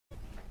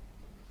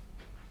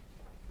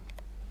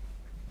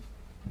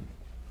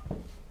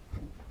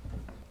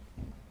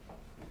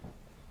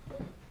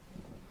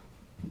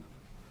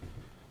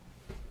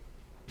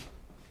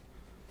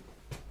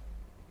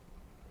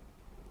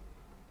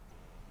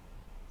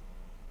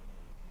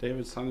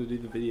David, it's time to do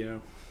the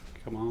video.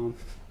 Come on.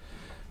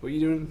 What are you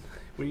doing?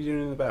 What are you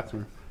doing in the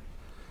bathroom?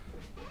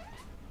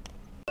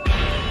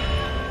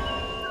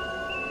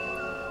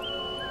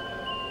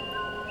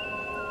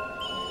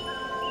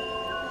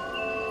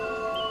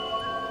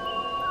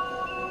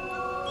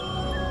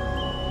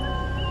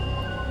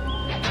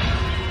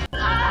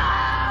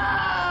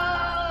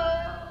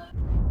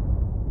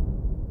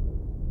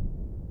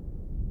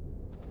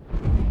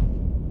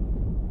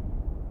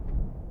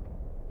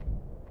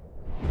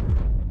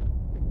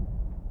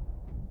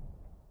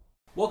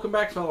 Welcome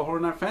back, fellow Horror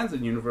Night fans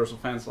and Universal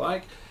fans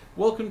alike.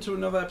 Welcome to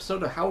another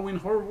episode of Halloween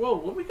Horror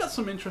World. Well, we got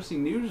some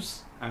interesting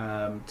news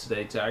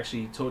today to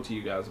actually talk to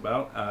you guys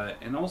about,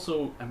 and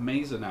also a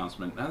maze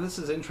announcement. Now, this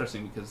is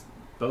interesting because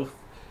both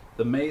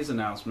the maze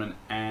announcement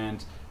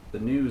and the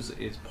news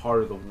is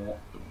part of the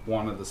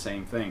one of the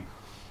same thing.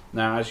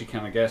 Now, as you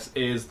kind of guess,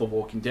 is The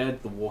Walking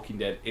Dead. The Walking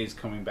Dead is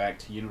coming back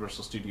to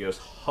Universal Studios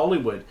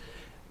Hollywood.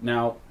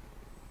 Now,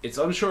 it's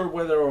unsure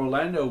whether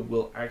Orlando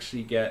will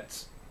actually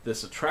get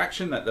this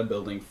attraction that they're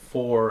building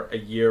for a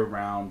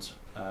year-round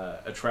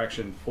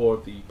attraction for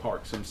the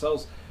parks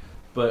themselves,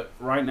 but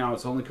right now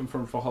it's only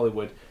confirmed for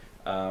Hollywood,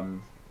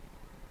 and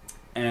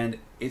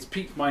it's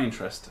piqued my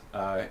interest.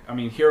 I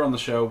mean, here on the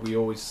show we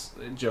always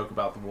joke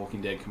about The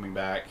Walking Dead coming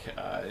back.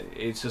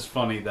 It's just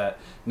funny that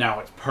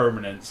now it's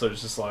permanent, so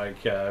it's just like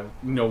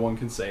no one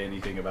can say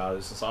anything about it.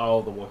 It's just,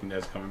 oh, The Walking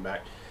Dead's coming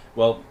back.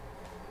 Well,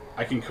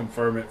 I can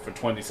confirm it for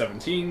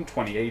 2017,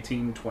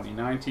 2018,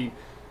 2019,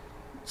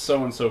 so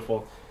on and so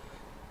forth.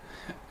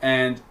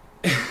 And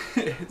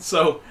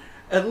so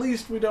at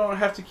least we don't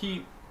have to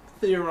keep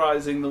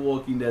theorizing The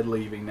Walking Dead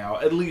leaving now,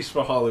 at least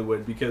for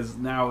Hollywood, because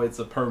now it's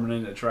a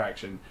permanent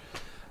attraction.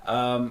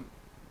 The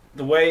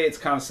way it's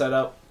kind of set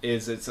up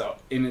is it's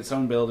in its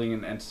own building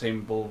in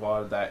Entertainment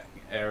Boulevard, that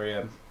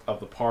area of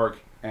the park,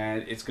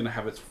 and it's going to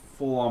have its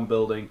full-on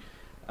building,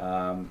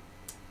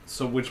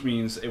 so which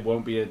means it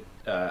won't be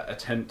a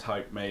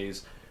tent-type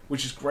maze,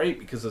 which is great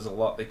because there's a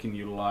lot they can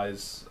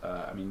utilize.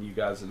 I mean, you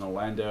guys in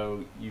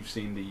Orlando, you've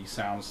seen the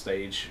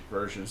soundstage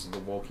versions of The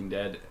Walking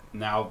Dead.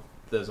 Now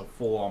there's a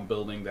full-on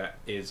building that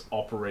is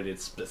operated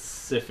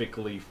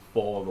specifically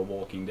for The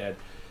Walking Dead.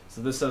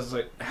 So this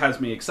has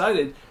me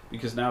excited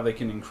because now they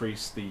can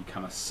increase the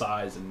kind of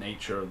size and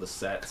nature of the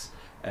sets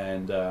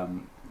and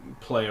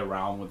play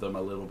around with them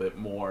a little bit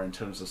more in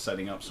terms of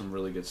setting up some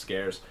really good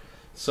scares.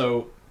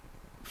 So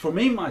for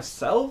me,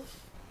 myself,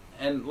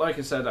 and like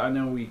I said, I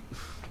know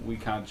we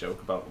kind of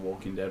joke about The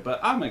Walking Dead,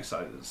 but I'm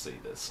excited to see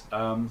this.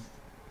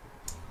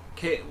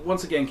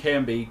 Once again,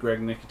 KMB, Greg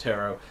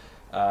Nicotero,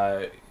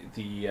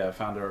 the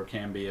founder of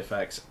KMB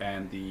Effects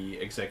and the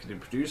executive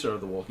producer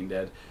of The Walking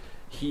Dead,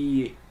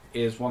 he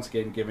is once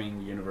again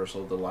giving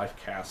Universal the life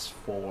cast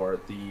for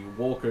the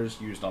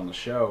walkers used on the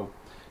show.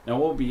 Now,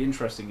 what will be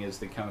interesting is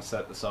they kind of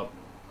set this up.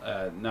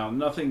 Now,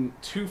 nothing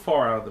too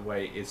far out of the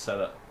way is set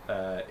up.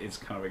 Is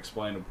kind of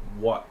explained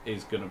what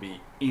is going to be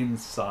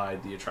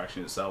inside the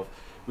attraction itself.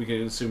 We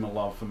can assume a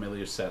lot of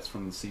familiar sets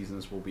from the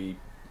seasons will be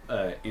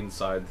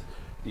inside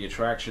the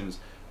attractions,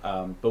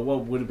 but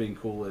what would have been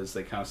cool is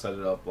they kind of set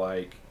it up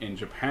like in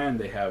Japan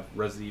they have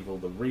Resident Evil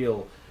The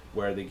Real,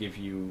 where they give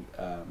you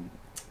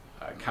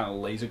kind of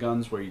laser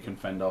guns where you can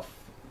fend off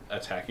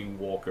attacking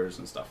walkers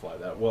and stuff like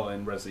that. Well,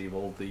 in Resident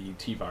Evil, the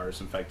T-virus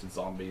infected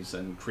zombies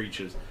and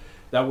creatures.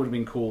 That would have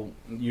been cool,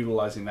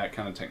 utilizing that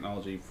kind of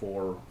technology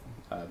for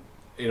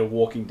in a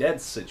Walking Dead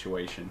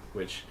situation,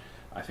 which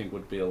I think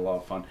would be a lot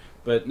of fun.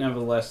 But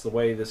nevertheless, the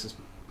way this is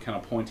kind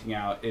of pointing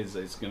out is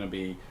it's going to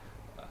be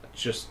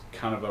just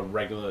kind of a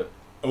regular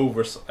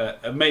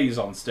a maze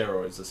on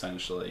steroids,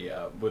 essentially,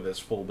 with this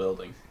full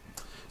building.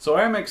 So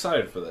I am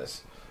excited for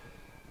this.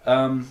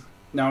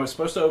 Now, it's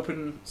supposed to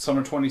open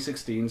summer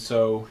 2016,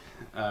 so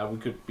we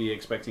could be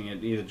expecting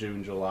it either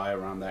June, July,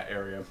 around that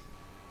area.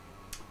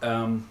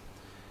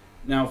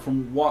 Now,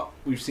 from what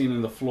we've seen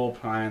in the floor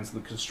plans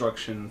and the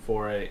construction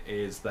for it,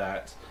 is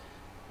that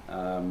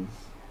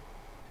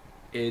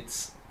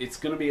it's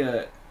going to be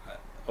a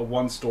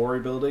one-story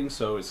building,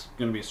 so it's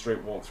going to be a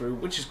straight walkthrough,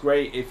 which is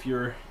great if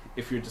you're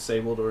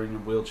disabled or in a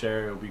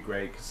wheelchair. It'll be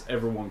great because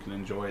everyone can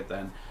enjoy it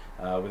then,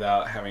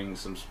 without having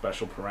some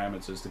special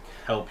parameters to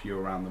help you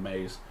around the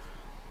maze.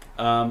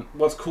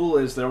 What's cool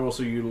is they're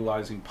also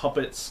utilizing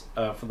puppets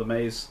for the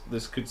maze.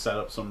 This could set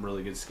up some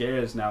really good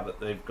scares now that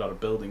they've got a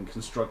building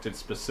constructed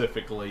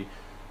specifically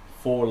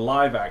for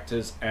live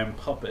actors and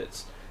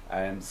puppets,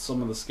 and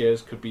some of the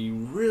scares could be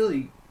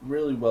really,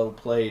 really well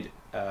played,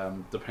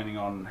 depending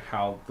on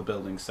how the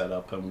building's set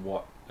up and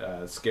what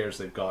scares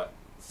they've got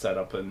set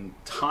up. And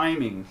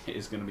timing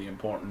is going to be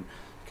important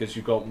because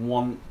you've got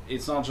one.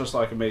 It's not just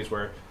like a maze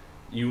where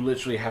you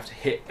literally have to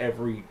hit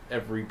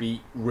every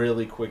beat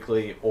really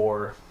quickly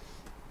or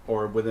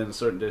within a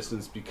certain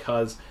distance,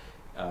 because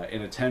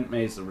in a tent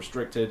maze they're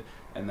restricted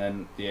and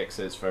then the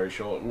exit's very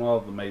short. And a lot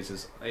of the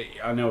mazes,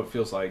 I know it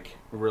feels like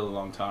a really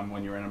long time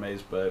when you're in a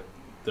maze, but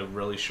they're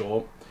really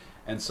short,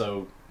 and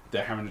so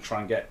they're having to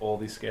try and get all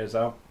these scares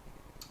out.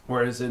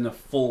 Whereas in a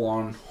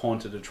full-on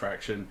haunted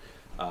attraction,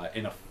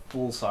 in a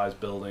full-size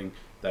building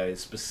that is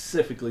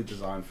specifically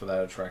designed for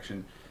that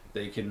attraction.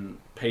 They can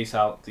pace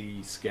out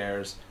the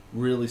scares,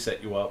 really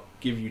set you up,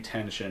 give you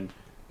tension,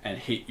 and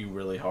hit you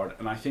really hard.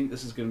 And I think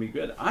this is going to be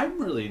good.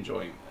 I'm really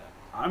enjoying it.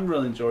 I'm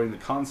really enjoying the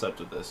concept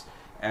of this,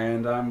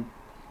 and I'm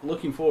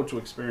looking forward to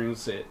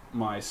experience it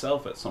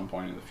myself at some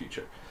point in the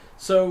future.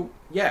 So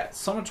yeah,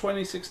 summer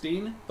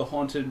 2016, the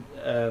haunted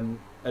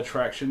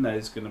attraction that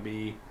is going to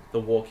be The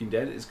Walking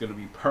Dead is going to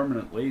be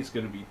permanently. It's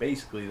going to be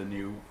basically the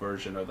new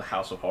version of the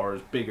House of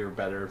Horrors, bigger,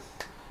 better,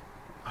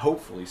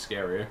 hopefully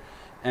scarier.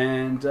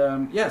 And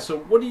yeah, so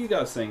what do you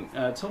guys think?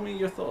 Tell me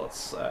your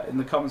thoughts in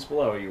the comments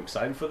below. Are you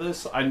excited for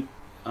this? I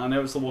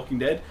know it's The Walking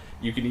Dead.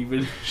 You can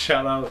even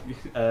shout out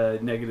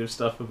negative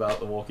stuff about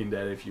The Walking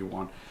Dead if you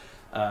want.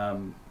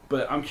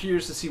 But I'm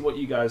curious to see what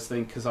you guys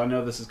think, because I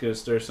know this is going to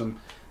stir some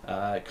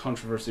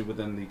controversy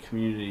within the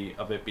community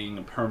of it being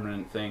a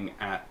permanent thing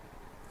at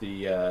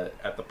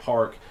the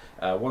park.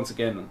 Once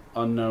again,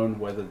 unknown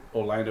whether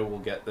Orlando will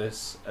get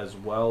this as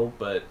well,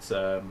 but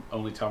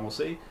only time will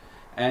see.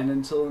 And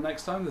until the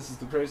next time, this is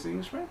the Crazy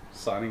Englishman,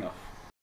 signing off.